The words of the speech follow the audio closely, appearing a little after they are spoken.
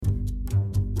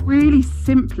Really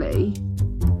simply,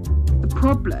 the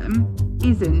problem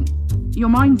isn't your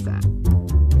mindset.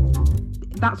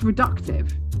 That's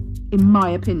reductive, in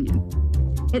my opinion.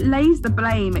 It lays the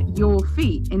blame at your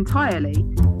feet entirely.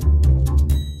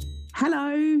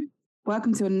 Hello,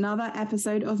 welcome to another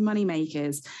episode of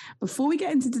Moneymakers. Before we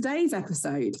get into today's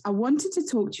episode, I wanted to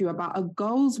talk to you about a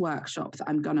goals workshop that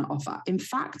I'm going to offer. In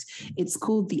fact, it's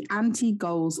called the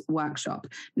Anti-Goals Workshop.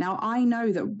 Now, I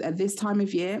know that at this time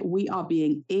of year, we are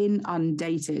being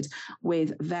inundated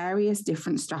with various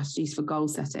different strategies for goal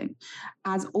setting.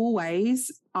 As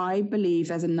always, I believe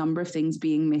there's a number of things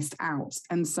being missed out.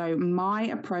 And so my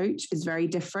approach is very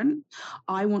different.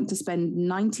 I want to spend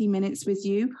 90 minutes with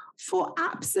you for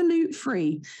absolute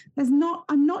free.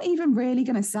 I'm not even really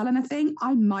going to sell anything.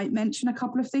 I might mention a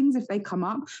couple of things if they come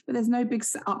up, but there's no big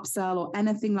upsell or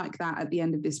anything like that at the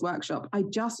end of this workshop. I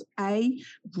just, A,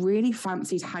 really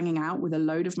fancied hanging out with a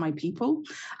load of my people,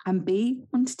 and B,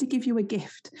 wanted to give you a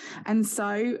gift. And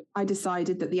so I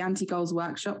decided that the Anti-Goals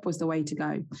Workshop was the way to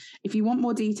go. If you want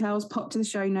more details, pop to the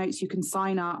show notes. You can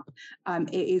sign up.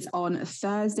 It is on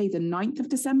Thursday, the 9th of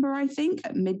December, I think,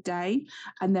 at midday.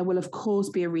 And there will, of course,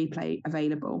 be a replay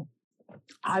available.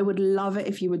 I would love it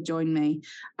if you would join me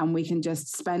and we can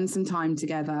just spend some time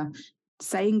together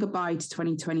saying goodbye to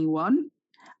 2021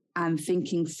 and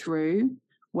thinking through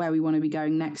where we want to be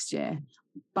going next year,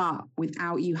 but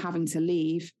without you having to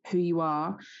leave who you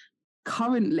are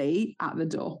currently at the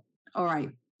door. All right.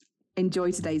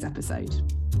 Enjoy today's episode.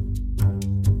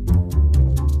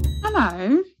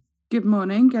 Hello, good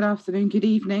morning, good afternoon, good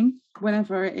evening,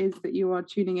 whenever it is that you are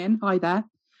tuning in. Hi there.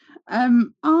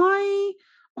 I'm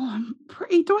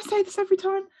pretty, do I say this every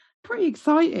time? Pretty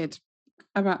excited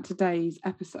about today's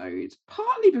episode,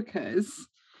 partly because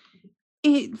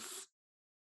it's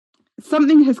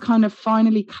something has kind of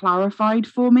finally clarified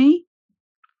for me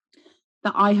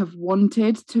that I have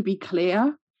wanted to be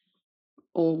clear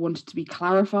or wanted to be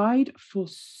clarified for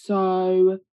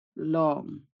so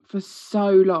long.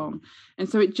 And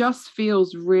so it just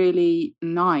feels really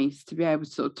nice to be able to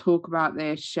sort of talk about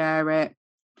this, share it.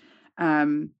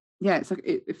 It's like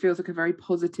it feels like a very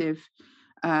positive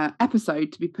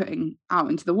episode to be putting out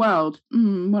into the world.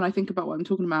 When I think about what I'm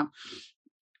talking about,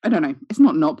 I don't know, it's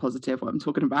not positive what I'm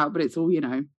talking about, but it's all,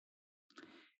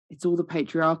 it's all the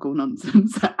patriarchal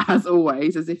nonsense as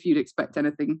always, as if you'd expect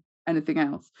anything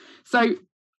else. So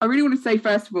I really want to say,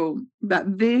 first of all,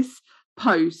 that this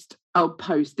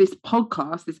podcast,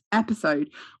 this episode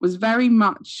was very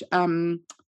much, I'm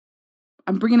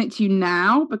bringing it to you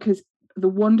now because the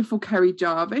wonderful Kerry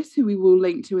Jarvis, who we will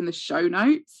link to in the show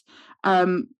notes,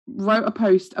 wrote a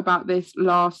post about this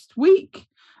last week,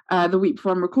 the week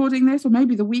before I'm recording this, or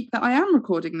maybe the week that I am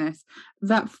recording this,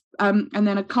 and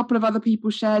then a couple of other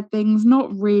people shared things,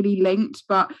 not really linked,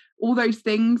 but all those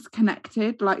things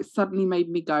connected, like suddenly made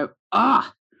me go,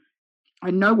 I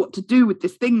know what to do with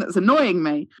this thing that's annoying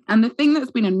me. And the thing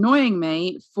that's been annoying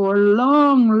me for a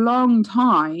long, long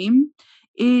time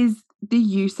is the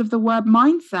use of the word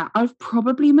mindset. I've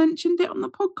probably mentioned it on the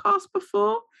podcast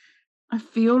before. I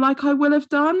feel like I will have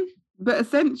done. But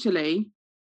essentially,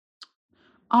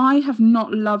 I have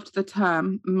not loved the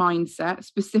term mindset,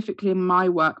 specifically in my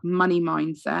work, money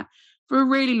mindset, for a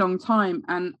really long time.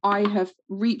 And I have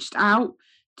reached out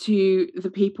to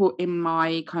the people in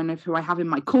my who I have in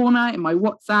my corner, in my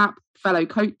WhatsApp, fellow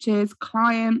coaches,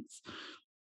 clients,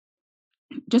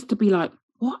 just to be like,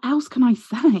 what else can I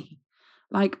say?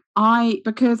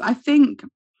 Because I think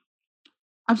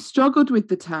I've struggled with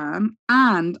the term,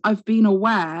 and I've been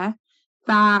aware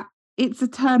that it's a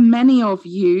term many of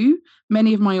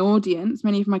my audience,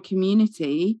 many of my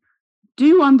community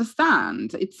do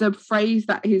understand. It's a phrase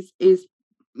that is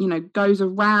goes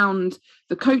around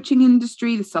the coaching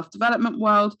industry, the self-development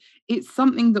world. It's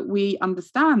something that we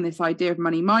understand, this idea of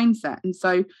money mindset. And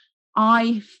so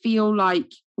I feel like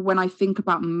when I think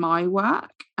about my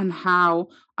work and how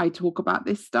I talk about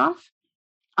this stuff,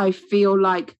 I feel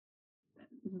like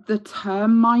the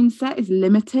term mindset is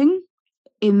limiting,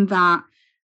 in that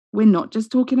we're not just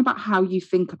talking about how you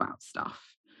think about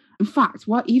stuff. In fact,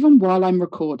 even while I'm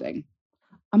recording,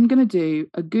 I'm going to do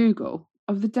a Google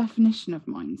of the definition of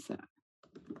mindset.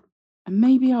 And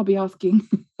maybe I'll be asking,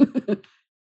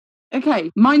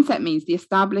 okay, mindset means the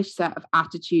established set of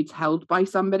attitudes held by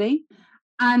somebody.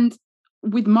 And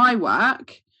with my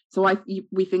work,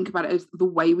 we think about it as the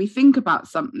way we think about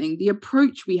something, the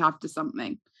approach we have to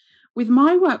something. With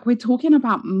my work, we're talking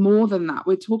about more than that.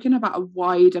 We're talking about a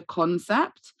wider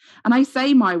concept. And I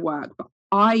say my work, but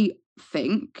I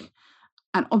think,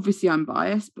 and obviously I'm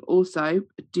biased, but also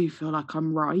I do feel like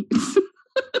I'm right.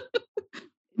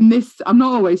 I'm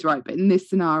not always right, but in this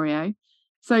scenario.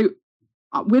 So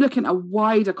we're looking at a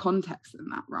wider context than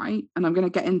that, right? And I'm going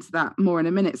to get into that more in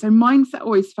a minute. So mindset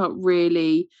always felt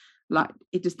really like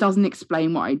it just doesn't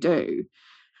explain what I do.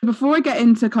 Before I get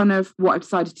into kind of what I've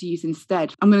decided to use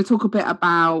instead, I'm going to talk a bit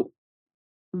about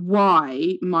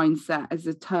why mindset as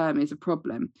a term is a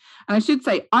problem. And I should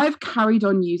say I've carried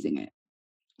on using it.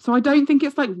 So I don't think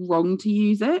it's like wrong to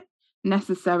use it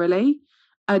necessarily.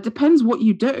 Depends what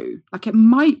you do. Like it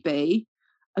might be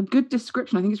a good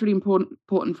description. I think it's really important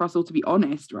for us all to be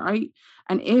honest, right?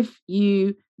 And if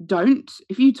you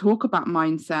talk about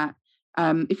mindset,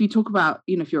 if you talk about,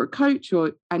 if you're a coach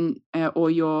or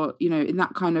you're, in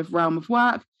that kind of realm of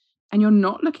work, and you're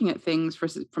not looking at things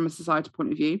from a societal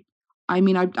point of view, I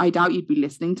mean, I doubt you'd be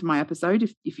listening to my episode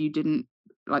if you didn't,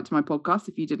 like, to my podcast,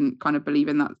 if you didn't kind of believe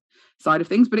in that side of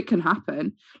things. But it can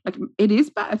happen. Like, it is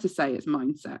better to say it's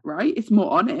mindset, right? It's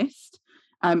more honest.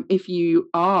 If you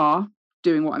are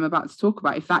doing what I'm about to talk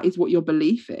about, if that is what your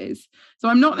belief is. So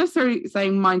I'm not necessarily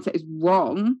saying mindset is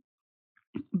wrong,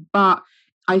 but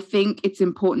I think it's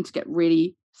important to get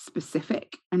really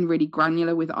specific and really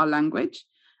granular with our language,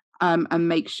 and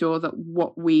make sure that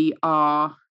what we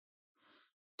are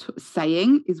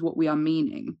saying is what we are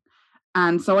meaning.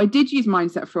 And so I did use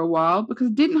mindset for a while because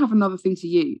I didn't have another thing to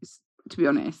use, to be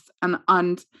honest.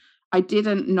 And I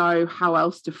didn't know how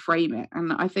else to frame it.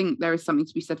 And I think there is something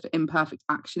to be said for imperfect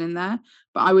action in there,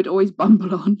 but I would always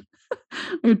bumble on.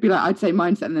 It would be like, I'd say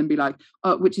mindset and then be like,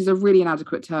 which is a really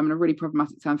inadequate term and a really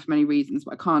problematic term for many reasons,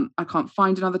 but I can't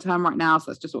find another term right now.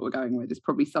 So that's just what we're going with. It's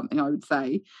probably something I would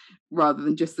say rather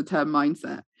than just the term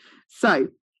mindset. So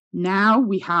now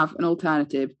we have an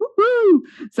alternative. Woo-hoo!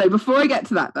 So before I get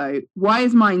to that though, why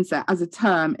is mindset as a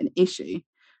term an issue?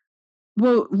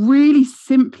 Well, really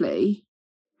simply,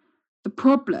 the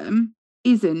problem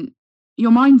isn't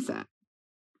your mindset.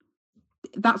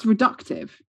 That's reductive,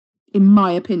 in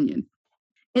my opinion.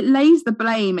 It lays the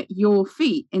blame at your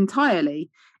feet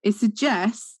entirely. It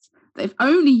suggests that if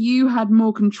only you had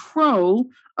more control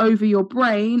over your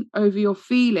brain, over your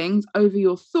feelings, over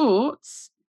your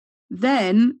thoughts,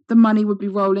 then the money would be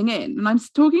rolling in. And I'm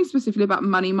talking specifically about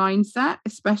money mindset,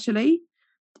 especially.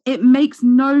 It makes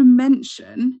no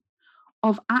mention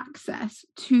of access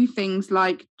to things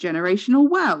like generational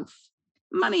wealth,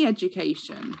 money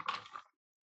education,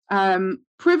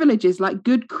 privileges like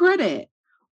good credit,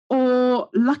 or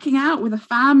lucking out with a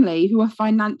family who are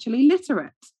financially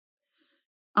literate.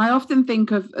 I often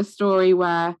think of a story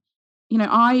where,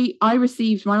 my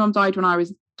mom died when I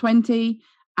was 20,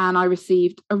 and I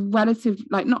received a relative,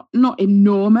 like not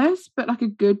enormous, but like a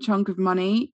good chunk of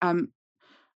money,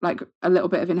 like a little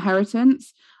bit of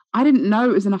inheritance. I didn't know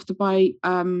it was enough to buy,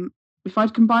 if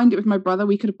I'd combined it with my brother,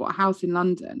 we could have bought a house in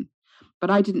London, but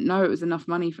I didn't know it was enough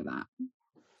money for that.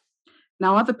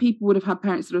 Now, other people would have had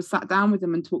parents that have sat down with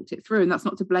them and talked it through, and that's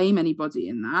not to blame anybody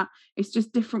in that. It's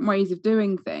just different ways of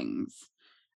doing things.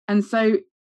 And so,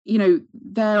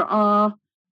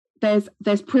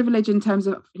 there's privilege in terms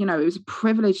of, it was a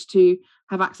privilege to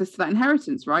have access to that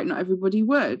inheritance, right? Not everybody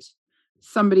would.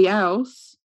 Somebody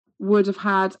else would have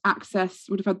had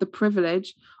the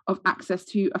privilege of access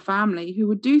to a family who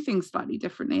would do things slightly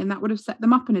differently, and that would have set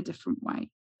them up in a different way.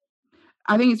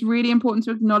 I think it's really important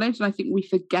to acknowledge, and I think we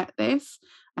forget this,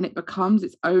 and it becomes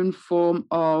its own form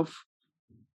of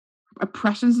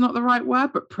oppression's not the right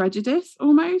word, but prejudice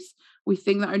almost. We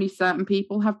think that only certain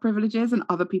people have privileges and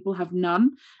other people have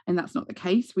none, and that's not the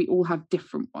case. We all have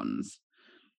different ones.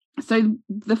 So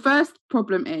the first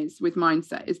problem is with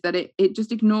mindset is that it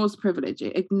just ignores privilege,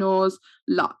 it ignores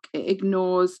luck, it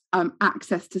ignores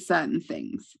access to certain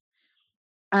things.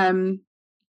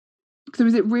 So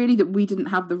is it really that we didn't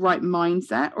have the right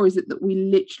mindset, or is it that we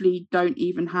literally don't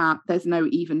even there's no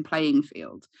even playing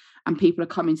field, and people are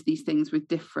coming to these things with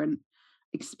different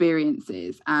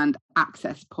experiences and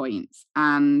access points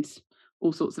and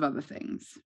all sorts of other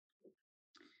things?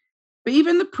 But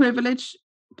even the privilege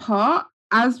part,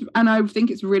 and I think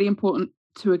it's really important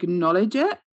to acknowledge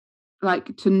it,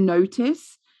 like to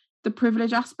notice the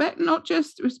privilege aspect, not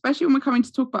just, especially when we're coming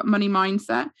to talk about money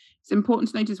mindset, it's important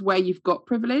to notice where you've got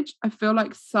privilege. I feel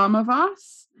like some of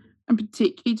us, and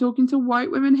particularly talking to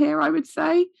white women here, I would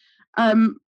say,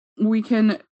 we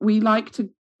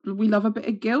love a bit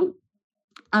of guilt.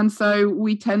 And so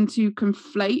we tend to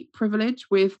conflate privilege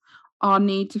with our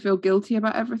need to feel guilty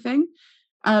about everything.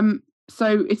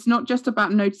 So it's not just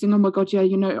about noticing, oh my God,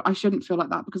 yeah, I shouldn't feel like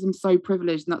that because I'm so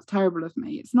privileged and that's terrible of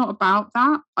me. It's not about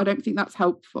that. I don't think that's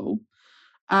helpful.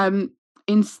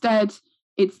 Instead,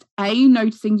 it's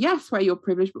noticing, yes, where you're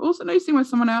privileged, but also noticing where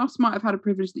someone else might have had a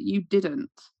privilege that you didn't.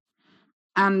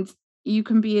 And you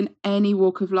can be in any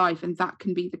walk of life, and that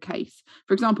can be the case.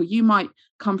 For example, you might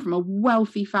come from a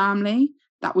wealthy family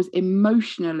that was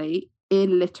emotionally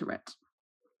illiterate.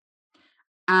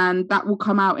 And that will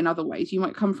come out in other ways. You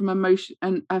might come from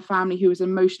a family who is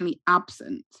emotionally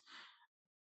absent,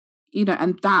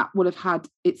 and that will have had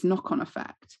its knock-on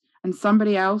effect. And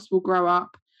somebody else will grow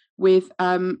up with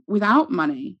without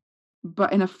money,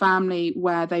 but in a family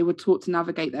where they were taught to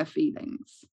navigate their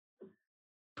feelings.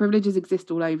 Privileges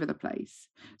exist all over the place.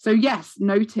 So yes,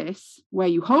 notice where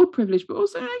you hold privilege, but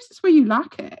also notice where you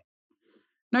lack it.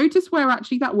 Notice where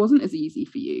actually that wasn't as easy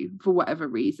for you for whatever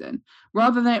reason,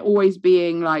 rather than it always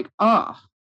being like, my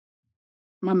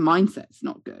mindset's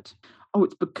not good. Oh,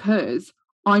 it's because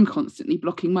I'm constantly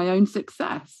blocking my own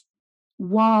success.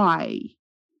 Why?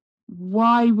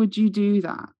 Why would you do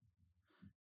that?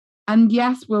 And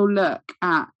yes, we'll look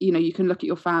at, you can look at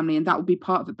your family and that will be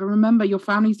part of it. But remember, your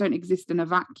families don't exist in a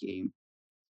vacuum.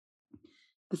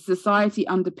 The society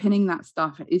underpinning that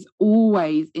stuff is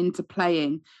always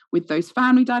interplaying with those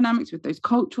family dynamics, with those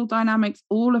cultural dynamics,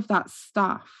 all of that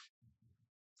stuff.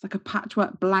 It's like a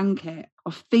patchwork blanket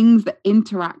of things that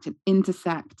interact and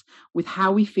intersect with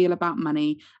how we feel about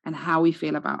money and how we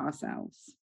feel about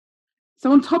ourselves.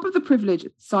 So on top of the privilege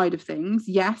side of things,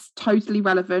 yes, totally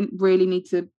relevant, really need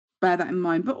to bear that in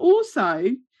mind. But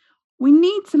also, we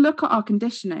need to look at our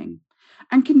conditioning.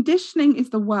 And conditioning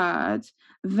is the word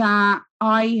that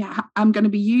I am going to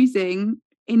be using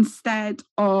instead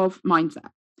of mindset.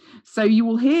 So you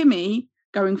will hear me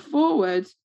going forward,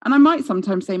 and I might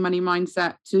sometimes say money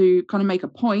mindset to kind of make a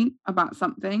point about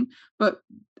something, but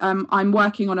I'm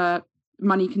working on a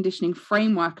money conditioning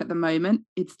framework at the moment.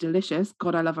 It's delicious.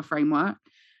 God, I love a framework.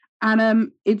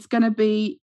 And it's going to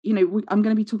be, I'm going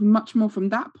to be talking much more from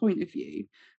that point of view,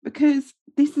 because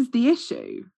this is the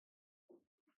issue,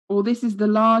 or this is the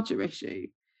larger issue.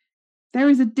 There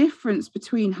is a difference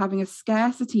between having a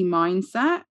scarcity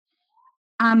mindset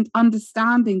and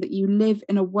understanding that you live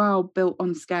in a world built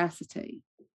on scarcity.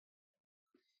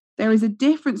 There is a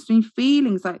difference between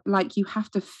feelings like you have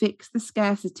to fix the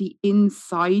scarcity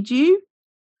inside you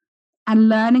and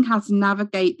learning how to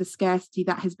navigate the scarcity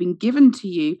that has been given to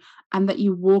you and that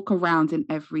you walk around in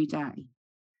every day.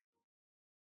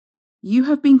 You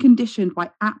have been conditioned by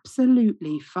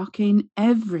absolutely fucking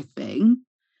everything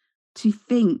to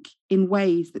think in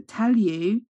ways that tell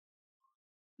you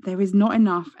there is not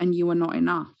enough and you are not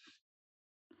enough.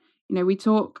 We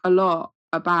talk a lot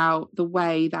about the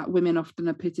way that women often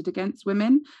are pitted against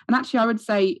women. And actually, I would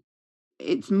say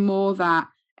it's more that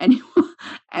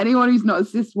anyone who's not a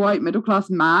cis white middle class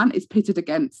man is pitted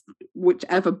against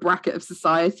whichever bracket of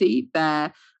society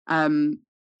they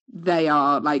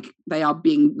are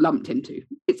being lumped into.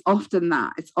 It's often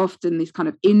that. It's often this kind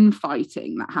of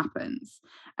infighting that happens.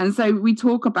 And so we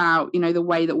talk about, the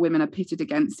way that women are pitted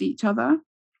against each other.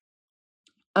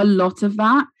 A lot of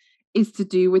that is to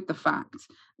do with the fact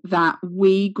that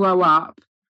we grow up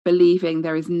believing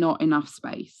there is not enough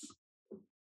space.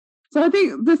 So I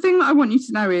think the thing that I want you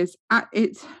to know is to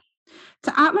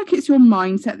act like it's your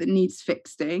mindset that needs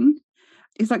fixing.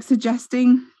 It's like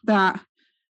suggesting that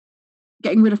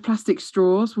getting rid of plastic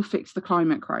straws will fix the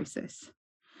climate crisis.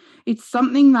 It's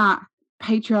something that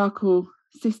patriarchal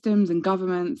systems and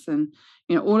governments and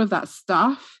all of that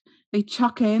stuff, they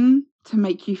chuck in to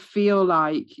make you feel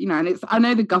like, and it's, I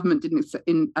know the government didn't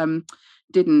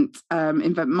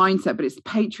invent mindset, but it's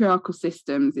patriarchal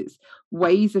systems, it's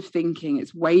ways of thinking,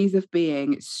 it's ways of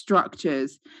being, it's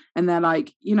structures, and they're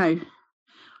like, you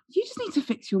just need to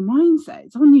fix your mindset.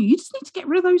 It's on you. You just need to get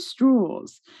rid of those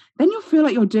straws. Then you'll feel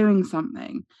like you're doing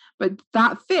something. But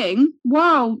that thing,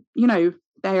 and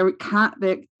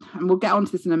we'll get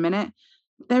onto this in a minute,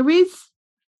 there is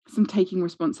some taking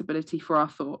responsibility for our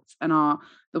thoughts and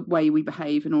the way we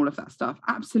behave and all of that stuff.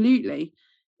 Absolutely.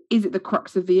 Is it the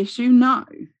crux of the issue? No.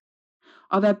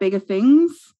 Are there bigger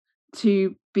things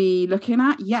to be looking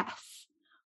at? Yes.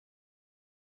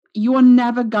 You are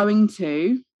never going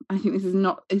to, I think this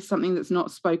is something that's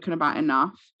not spoken about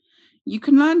enough. You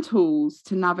can learn tools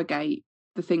to navigate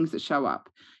the things that show up.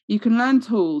 You can learn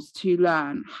tools to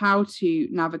learn how to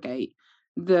navigate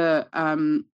the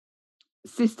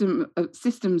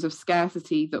systems of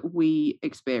scarcity that we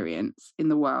experience in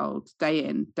the world day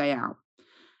in, day out.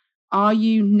 Are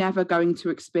you never going to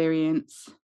experience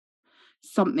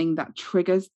something that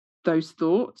triggers those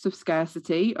thoughts of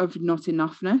scarcity, of not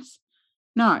enoughness?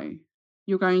 No,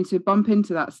 you're going to bump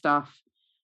into that stuff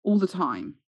all the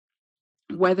time,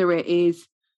 whether it is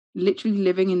literally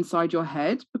living inside your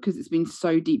head because it's been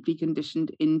so deeply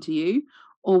conditioned into you,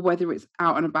 or whether it's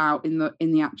out and about in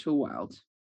the actual world.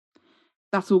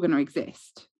 That's all going to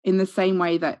exist in the same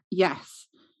way that, yes,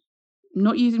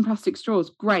 not using plastic straws,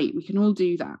 great, we can all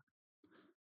do that.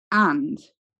 And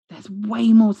There's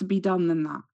way more to be done than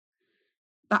that.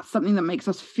 That's something that makes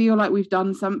us feel like we've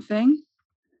done something,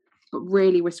 but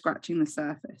really we're scratching the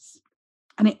surface.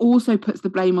 And it also puts the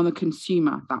blame on the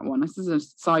consumer, that one. This is a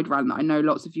side rant that I know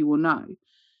lots of you will know.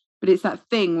 But it's that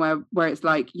thing where it's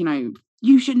like,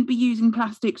 you shouldn't be using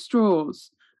plastic straws.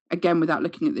 Again, without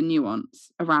looking at the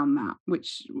nuance around that,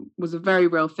 which was a very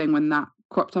real thing when that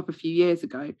cropped up a few years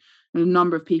ago. And a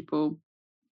number of people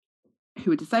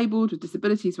who were disabled with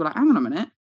disabilities were like, hang on a minute,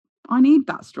 I need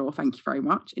that straw, thank you very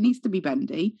much. It needs to be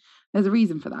bendy. There's a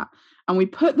reason for that. And we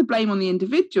put the blame on the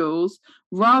individuals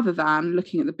rather than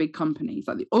looking at the big companies.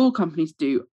 Like the oil companies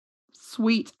do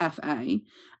sweet FA,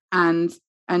 and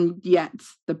yet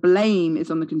the blame is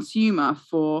on the consumer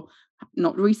for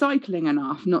not recycling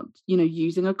enough, not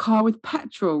using a car with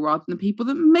petrol rather than the people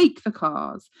that make the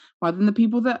cars, rather than the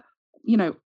people that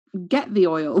get the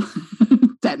oil,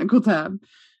 technical term.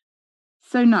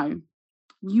 So no,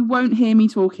 you won't hear me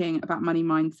talking about money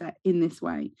mindset in this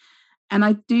way. And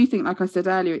I do think, like I said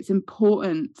earlier, it's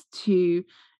important to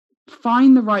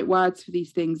find the right words for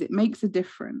these things. It makes a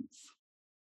difference.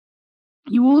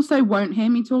 You also won't hear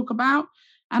me talk about,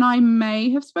 and I may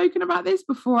have spoken about this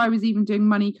before I was even doing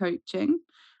money coaching.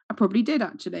 I probably did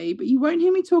actually, but you won't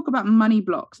hear me talk about money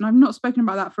blocks. And I've not spoken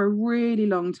about that for a really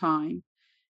long time.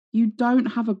 You don't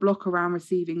have a block around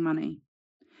receiving money.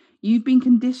 You've been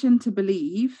conditioned to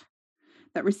believe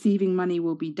that receiving money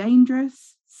will be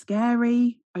dangerous,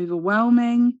 scary,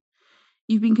 overwhelming.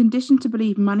 You've been conditioned to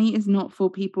believe money is not for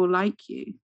people like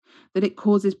you, that it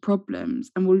causes problems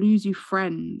and will lose you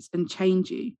friends and change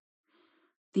you.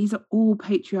 These are all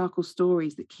patriarchal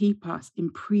stories that keep us in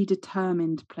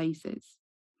predetermined places.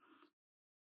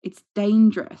 It's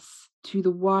dangerous to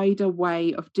the wider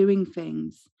way of doing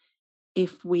things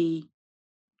if we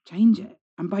change it.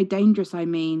 And by dangerous, I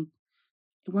mean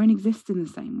it won't exist in the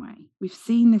same way. We've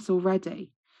seen this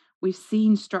already. We've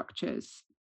seen structures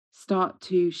start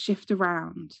to shift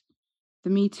around.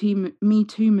 The Me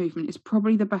Too movement is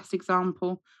probably the best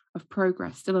example of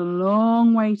progress. Still a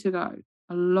long way to go,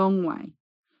 a long way,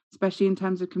 especially in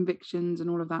terms of convictions and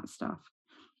all of that stuff.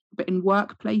 But in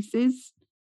workplaces,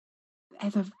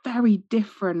 there's a very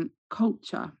different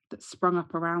culture that's sprung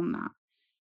up around that.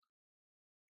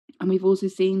 And we've also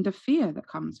seen the fear that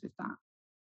comes with that.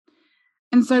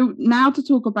 And so now to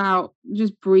talk about,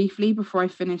 just briefly before I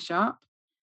finish up,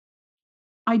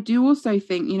 I do also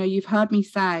think, you've heard me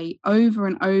say over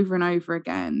and over and over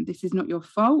again, this is not your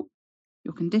fault,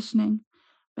 your conditioning,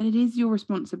 but it is your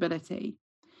responsibility.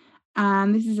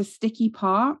 And this is a sticky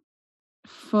part,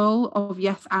 full of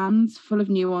yes ands, full of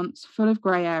nuance, full of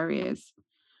grey areas,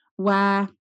 where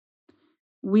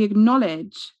we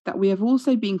acknowledge that we have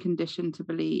also been conditioned to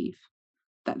believe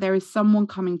that there is someone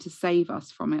coming to save us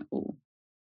from it all.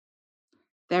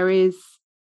 There is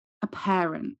a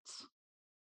parent,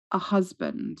 a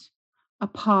husband, a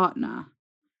partner,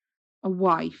 a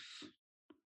wife,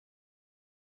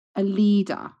 a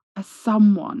leader, a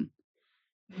someone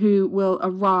who will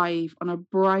arrive on a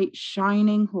bright,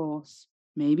 shining horse,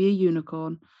 maybe a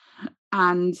unicorn,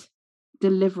 and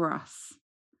deliver us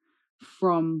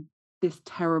from this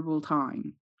terrible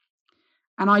time.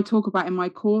 And I talk about in my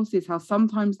courses how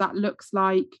sometimes that looks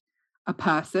like a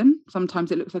person,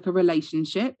 sometimes it looks like a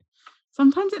relationship,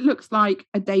 sometimes it looks like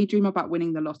a daydream about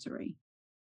winning the lottery.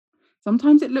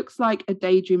 Sometimes it looks like a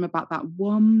daydream about that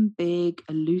one big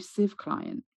elusive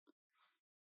client.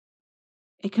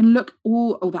 It can look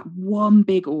that one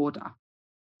big order.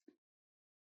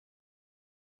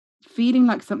 Feeling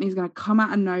like something's going to come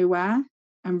out of nowhere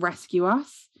and rescue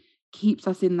us keeps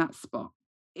us in that spot.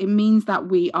 It means that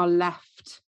we are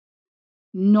left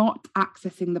not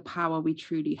accessing the power we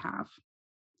truly have.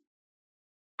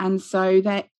 And so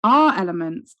there are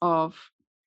elements of,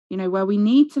 where we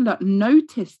need to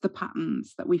notice the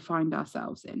patterns that we find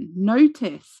ourselves in,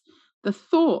 notice the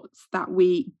thoughts that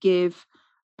we give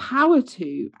power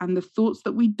to and the thoughts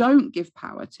that we don't give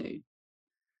power to.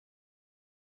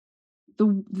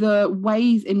 The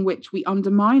ways in which we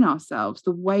undermine ourselves,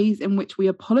 the ways in which we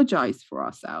apologize for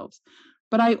ourselves.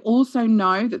 But I also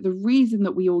know that the reason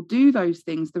that we all do those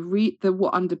things,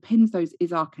 what underpins those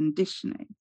is our conditioning.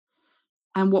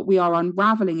 And what we are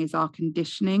unraveling is our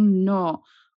conditioning, not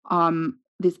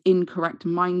this incorrect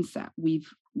mindset we've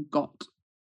got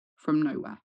from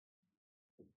nowhere.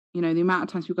 The amount of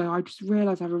times people go, I just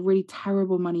realized I have a really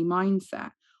terrible money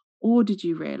mindset. Or did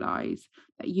you realize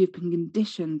that you've been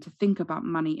conditioned to think about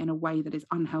money in a way that is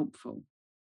unhelpful?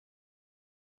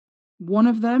 One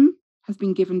of them has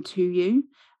been given to you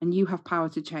and you have power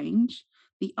to change.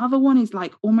 The other one is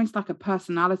almost like a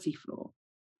personality flaw.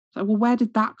 So, well, where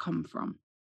did that come from?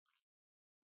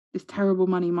 this terrible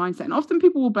money mindset. And often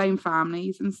people will blame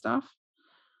families and stuff.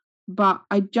 But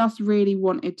I just really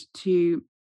wanted to,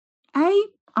 I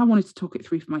wanted to talk it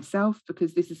through for myself,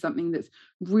 because this is something that's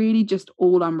really just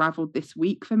all unraveled this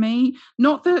week for me.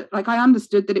 Not that, like, I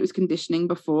understood that it was conditioning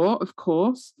before, of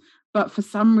course, but for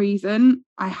some reason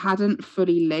I hadn't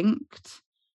fully linked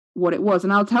what it was.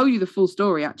 And I'll tell you the full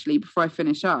story actually before I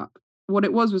finish up. What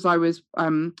it was I was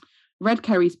read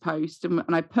Kerry's post, and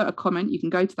I put a comment. You can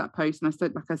go to that post, and I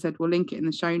said, like I said, we'll link it in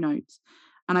the show notes.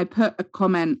 And I put a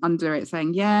comment under it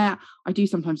saying, yeah, I do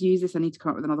sometimes use this. I need to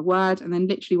come up with another word. And then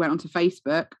literally went onto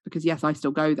Facebook, because yes, I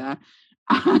still go there.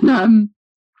 And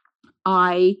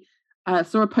I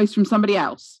saw a post from somebody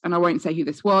else, and I won't say who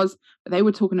this was, but they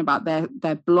were talking about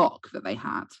their block that they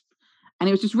had. And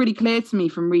it was just really clear to me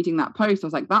from reading that post. I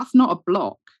was like, that's not a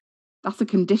block. That's a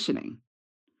conditioning.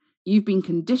 You've been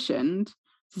conditioned.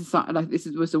 This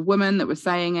was a woman that was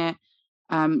saying it.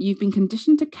 You've been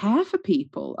conditioned to care for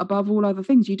people above all other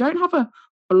things. You don't have a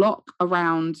block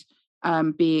around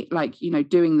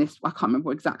doing this. I can't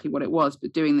remember exactly what it was,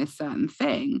 but doing this certain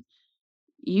thing.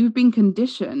 You've been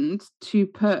conditioned to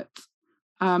put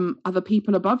other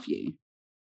people above you.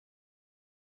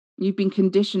 You've been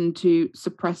conditioned to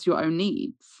suppress your own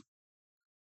needs.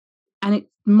 And it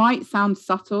might sound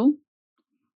subtle,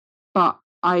 but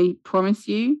I promise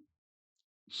you,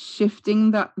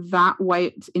 shifting that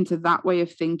way into that way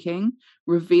of thinking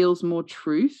reveals more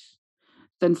truth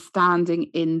than standing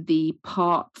in the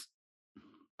part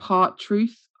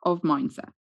truth of mindset,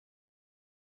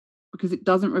 because it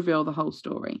doesn't reveal the whole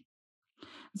story.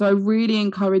 So I really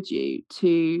encourage you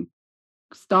to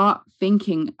start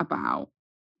thinking about,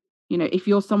 if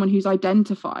you're someone who's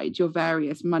identified your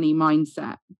various money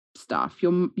mindset stuff,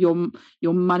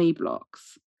 your money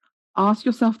blocks, ask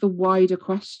yourself the wider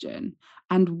question.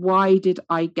 And why did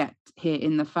I get here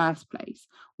in the first place?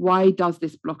 Why does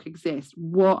this block exist?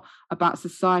 What about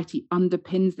society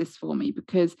underpins this for me?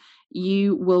 Because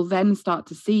you will then start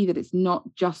to see that it's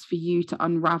not just for you to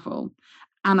unravel.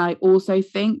 And I also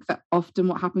think that often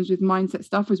what happens with mindset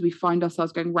stuff is we find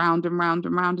ourselves going round and round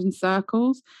and round in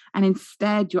circles. And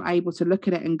instead, you're able to look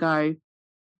at it and go,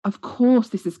 of course,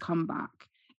 this has come back.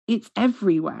 It's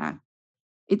everywhere.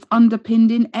 It's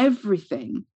underpinned in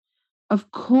everything.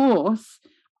 Of course,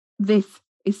 this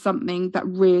is something that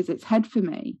rears its head for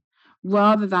me,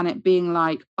 rather than it being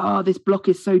like, oh, this block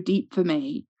is so deep for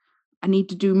me, I need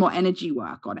to do more energy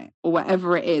work on it, or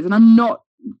whatever it is. And I'm not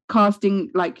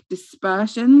casting like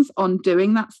dispersions on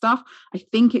doing that stuff. I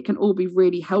think it can all be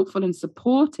really helpful and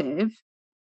supportive,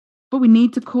 but we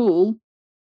need to call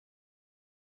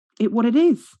it what it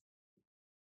is.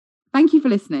 Thank you for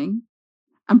listening.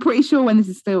 I'm pretty sure when this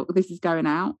is going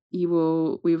out, we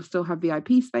will still have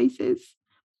VIP spaces.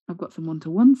 I've got some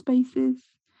one-to-one spaces.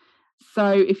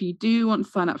 So if you do want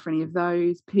to sign up for any of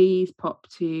those, please pop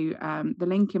to the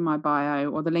link in my bio,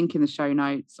 or the link in the show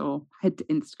notes, or head to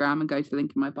Instagram and go to the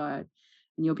link in my bio,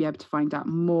 and you'll be able to find out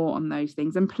more on those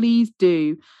things. And please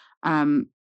do,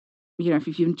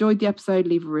 if you enjoyed the episode,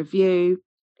 leave a review.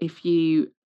 If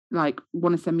you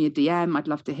want to send me a DM, I'd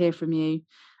love to hear from you.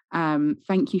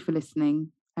 Thank you for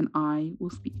listening, and I will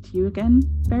speak to you again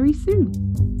very soon.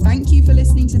 Thank you for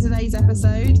listening to today's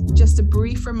episode. Just a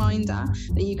brief reminder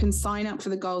that you can sign up for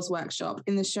the Goals Workshop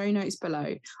in the show notes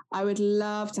below. I would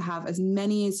love to have as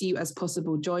many as you as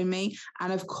possible join me.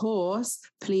 And of course,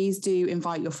 please do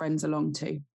invite your friends along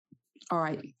too. All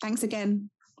right. Thanks again.